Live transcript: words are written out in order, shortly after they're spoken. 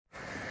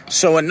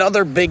So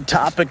another big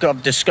topic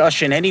of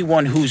discussion,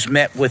 anyone who's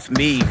met with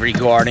me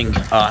regarding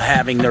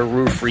having their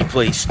roof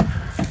replaced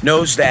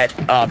knows that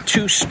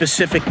two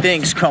specific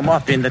things come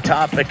up in the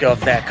topic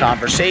of that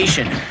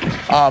conversation.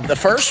 The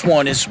first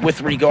one is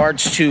with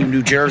regards to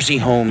New Jersey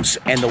homes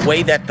and the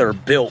way that they're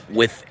built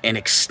with an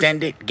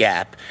extended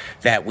gap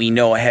that we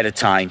know ahead of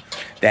time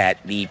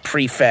that the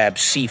prefab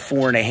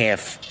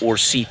C4.5 or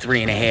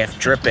C3.5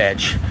 drip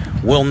edge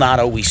will not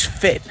always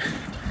fit.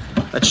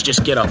 Let's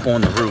just get up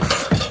on the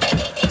roof.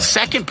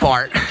 Second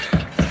part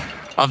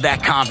of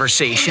that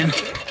conversation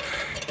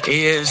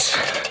is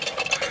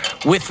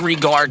with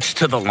regards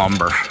to the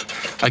lumber.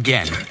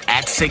 Again,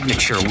 at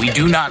Signature, we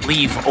do not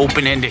leave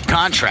open-ended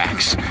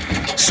contracts.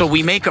 So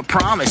we make a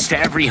promise to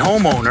every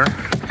homeowner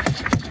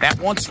that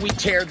once we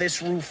tear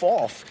this roof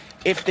off,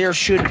 if there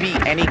should be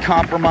any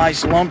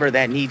compromised lumber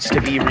that needs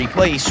to be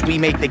replaced, we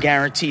make the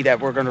guarantee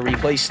that we're going to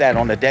replace that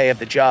on the day of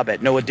the job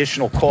at no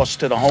additional cost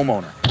to the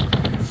homeowner.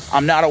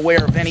 I'm not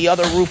aware of any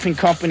other roofing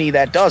company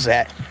that does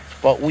that,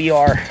 but we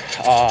are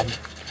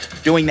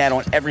doing that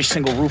on every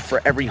single roof for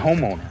every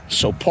homeowner.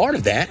 So part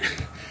of that,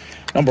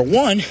 number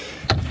one,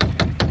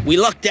 we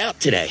lucked out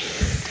today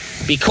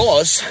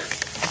because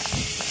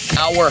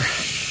our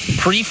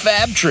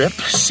prefab drip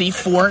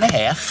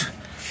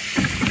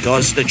C4.5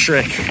 does the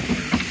trick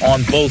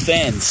on both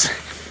ends.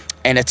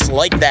 And it's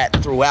like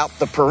that throughout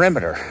the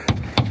perimeter,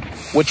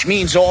 which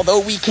means although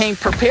we came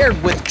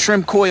prepared with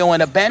trim coil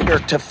and a bender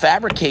to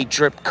fabricate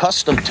drip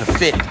custom to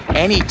fit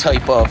any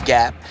type of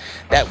gap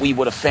that we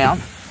would have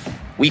found,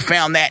 we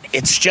found that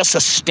it's just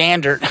a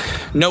standard,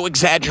 no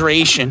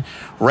exaggeration,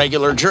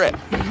 regular drip,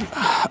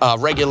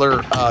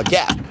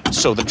 gap.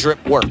 So the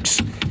drip works.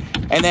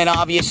 And then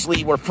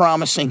obviously we're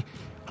promising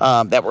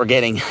that we're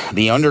getting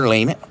the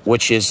underlayment,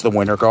 which is the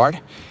winter guard,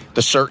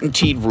 the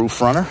CertainTeed roof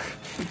runner.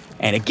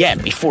 And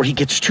again, before he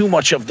gets too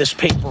much of this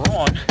paper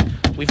on,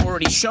 we've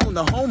already shown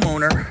the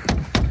homeowner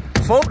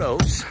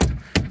photos,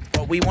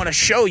 but we want to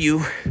show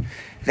you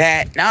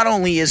that not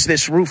only is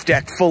this roof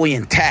deck fully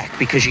intact,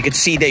 because you can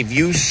see they've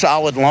used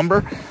solid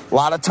lumber. A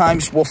lot of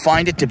times we'll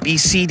find it to be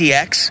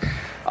CDX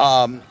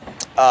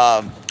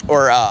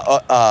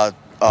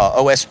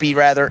OSB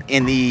rather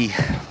in the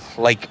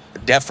like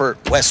Deffert,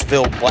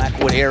 Westville,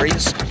 Blackwood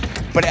areas.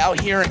 But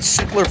out here in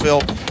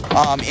Sicklerville,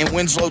 in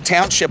Winslow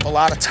Township, a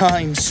lot of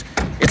times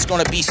it's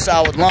going to be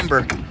solid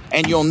lumber.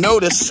 And you'll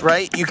notice,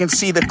 right, you can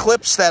see the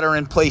clips that are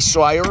in place.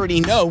 So I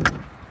already know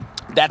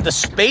that the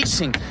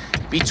spacing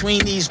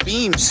between these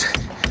beams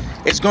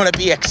is going to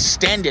be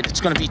extended.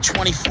 It's going to be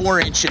 24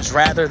 inches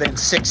rather than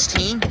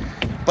 16.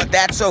 But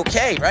that's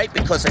okay, right?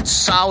 Because it's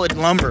solid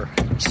lumber.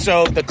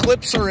 So the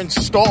clips are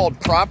installed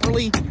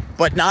properly.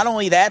 But not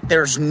only that,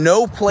 there's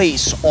no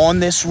place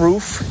on this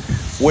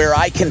roof where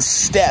I can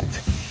step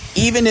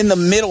even in the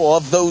middle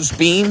of those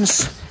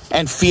beams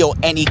and feel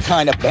any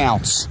kind of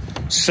bounce.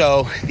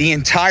 So the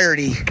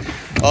entirety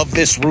of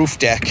this roof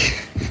deck,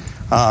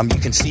 you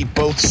can see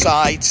both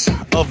sides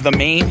of the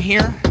main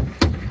here.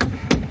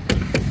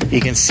 You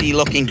can see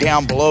looking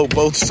down below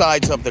both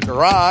sides of the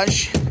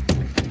garage.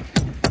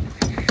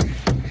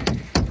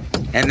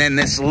 And then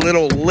this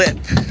little lip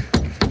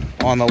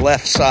on the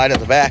left side of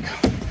the back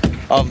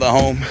of the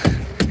home.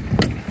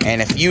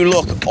 And if you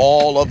look,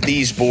 all of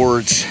these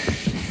boards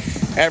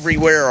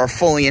everywhere are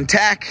fully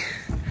intact.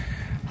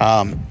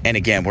 And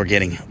again, we're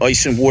getting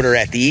ice and water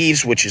at the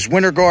eaves, which is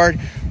winter guard.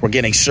 We're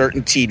getting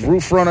CertainTeed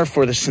roof runner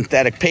for the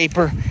synthetic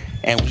paper.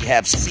 And we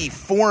have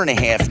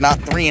C4.5, not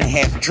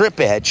 3.5 drip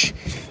edge,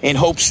 in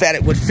hopes that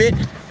it would fit.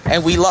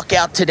 And we luck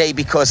out today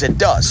because it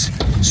does.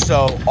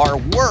 So our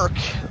work,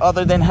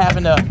 other than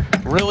having to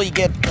really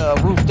get the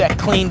roof deck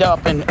cleaned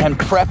up and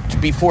prepped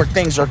before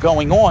things are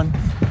going on,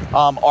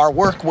 our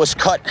work was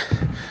cut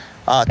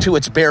to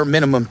its bare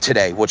minimum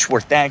today, which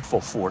we're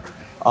thankful for.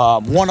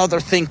 One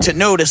other thing to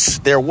notice,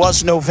 there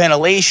was no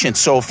ventilation.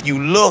 So if you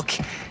look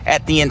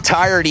at the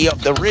entirety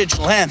of the ridge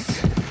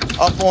length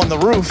up on the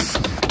roof,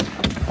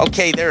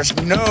 okay, there's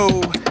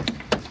no,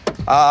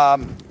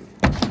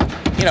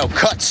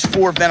 cuts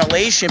for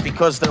ventilation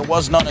because there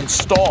was none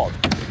installed.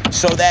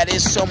 So that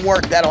is some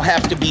work that'll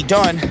have to be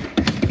done.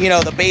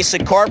 The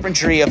basic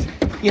carpentry of,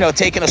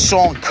 taking a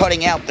saw and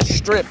cutting out the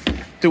strip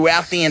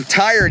throughout the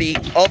entirety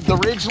of the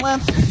ridge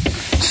length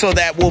so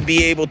that we'll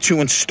be able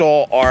to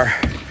install our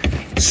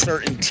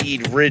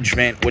CertainTeed ridge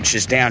vent, which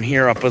is down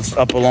here up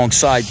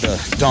alongside the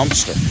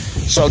dumpster.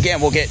 So again,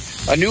 we'll get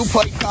a new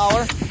pipe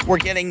collar. We're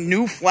getting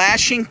new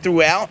flashing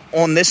throughout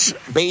on this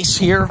base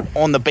here,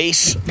 on the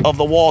base of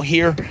the wall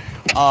here,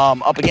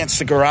 up against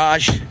the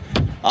garage.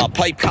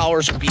 Pipe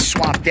collars will be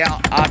swapped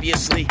out,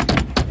 obviously.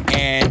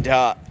 And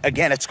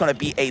again, it's going to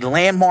be a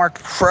Landmark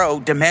Pro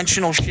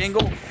dimensional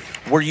shingle.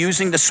 We're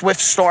using the Swift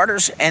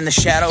starters and the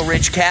Shadow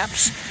Ridge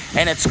caps.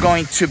 And it's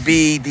going to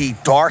be the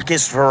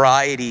darkest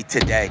variety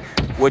today,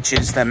 which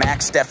is the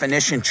max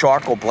definition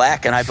charcoal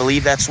black. And I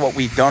believe that's what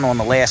we've done on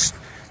the last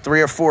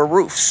 3 or 4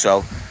 roofs.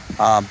 So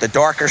the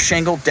darker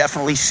shingle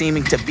definitely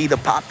seeming to be the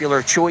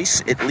popular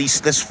choice, at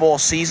least this fall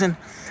season.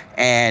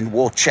 And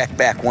we'll check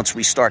back once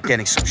we start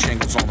getting some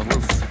shingles on the roof.